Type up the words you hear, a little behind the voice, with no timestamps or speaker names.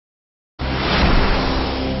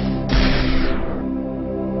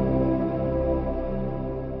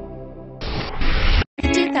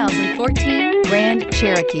2014 Grand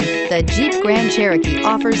Cherokee. The Jeep Grand Cherokee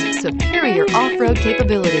offers superior off-road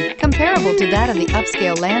capability comparable to that of the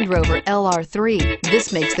upscale Land Rover LR3.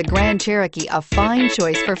 This makes the Grand Cherokee a fine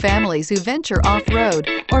choice for families who venture off-road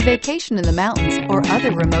or vacation in the mountains or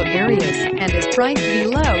other remote areas, and is priced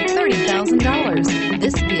below $30,000.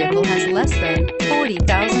 This vehicle has less than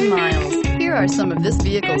 40,000 miles. Here are some of this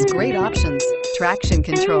vehicle's great options: traction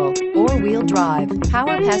control, four-wheel drive,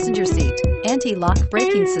 power passenger seat, anti-lock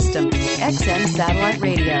braking system, XM satellite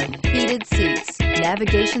radio, heated seats,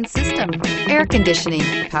 navigation system, air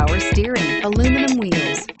conditioning, power steering, aluminum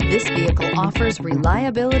wheels. This vehicle offers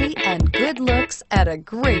reliability and good looks at a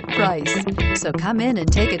great price. So come in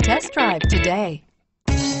and take a test drive today.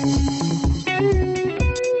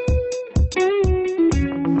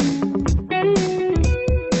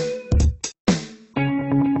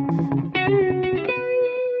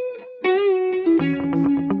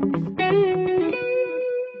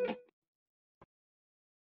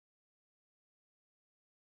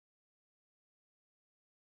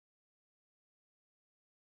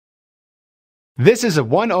 This is a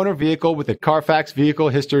one-owner vehicle with a Carfax Vehicle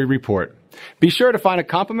History Report. Be sure to find a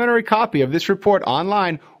complimentary copy of this report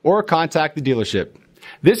online or contact the dealership.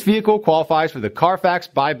 This vehicle qualifies for the Carfax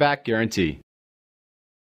Buyback Guarantee.